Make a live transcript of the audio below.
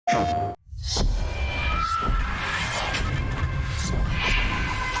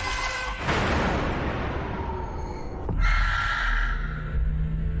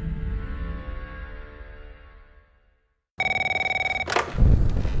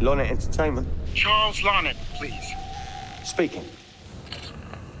Lonnet Entertainment. Charles Lonnet, please. Speaking.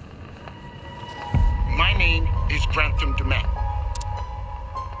 My name is Grantham Dumet.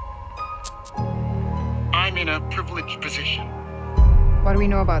 I'm in a privileged position. What do we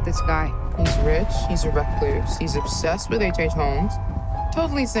know about this guy? He's rich, he's a recluse, he's obsessed with H.H. Holmes.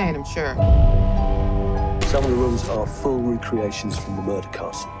 Totally sane, I'm sure. Some of the rooms are full recreations from the murder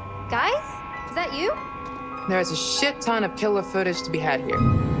castle. Guys, is that you? There's a shit ton of killer footage to be had here.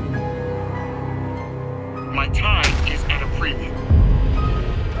 My time is at a premium.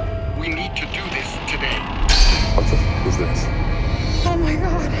 We need to do this today. What the f*** is this? Oh my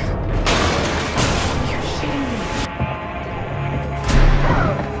god.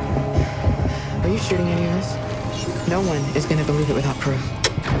 Are you shooting any of this? No one is gonna believe it without proof.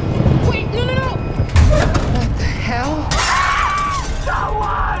 Wait, no! What the hell?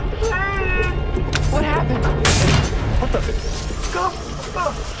 Someone, please! What happened? What the f***? Go!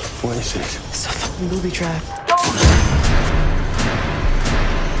 What is this? It's a fucking booby trap.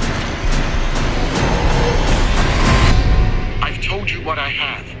 I've told you what I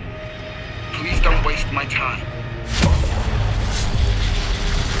have. Please don't waste my time.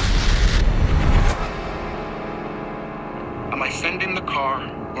 Am I sending the car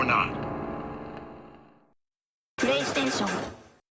or not? PlayStation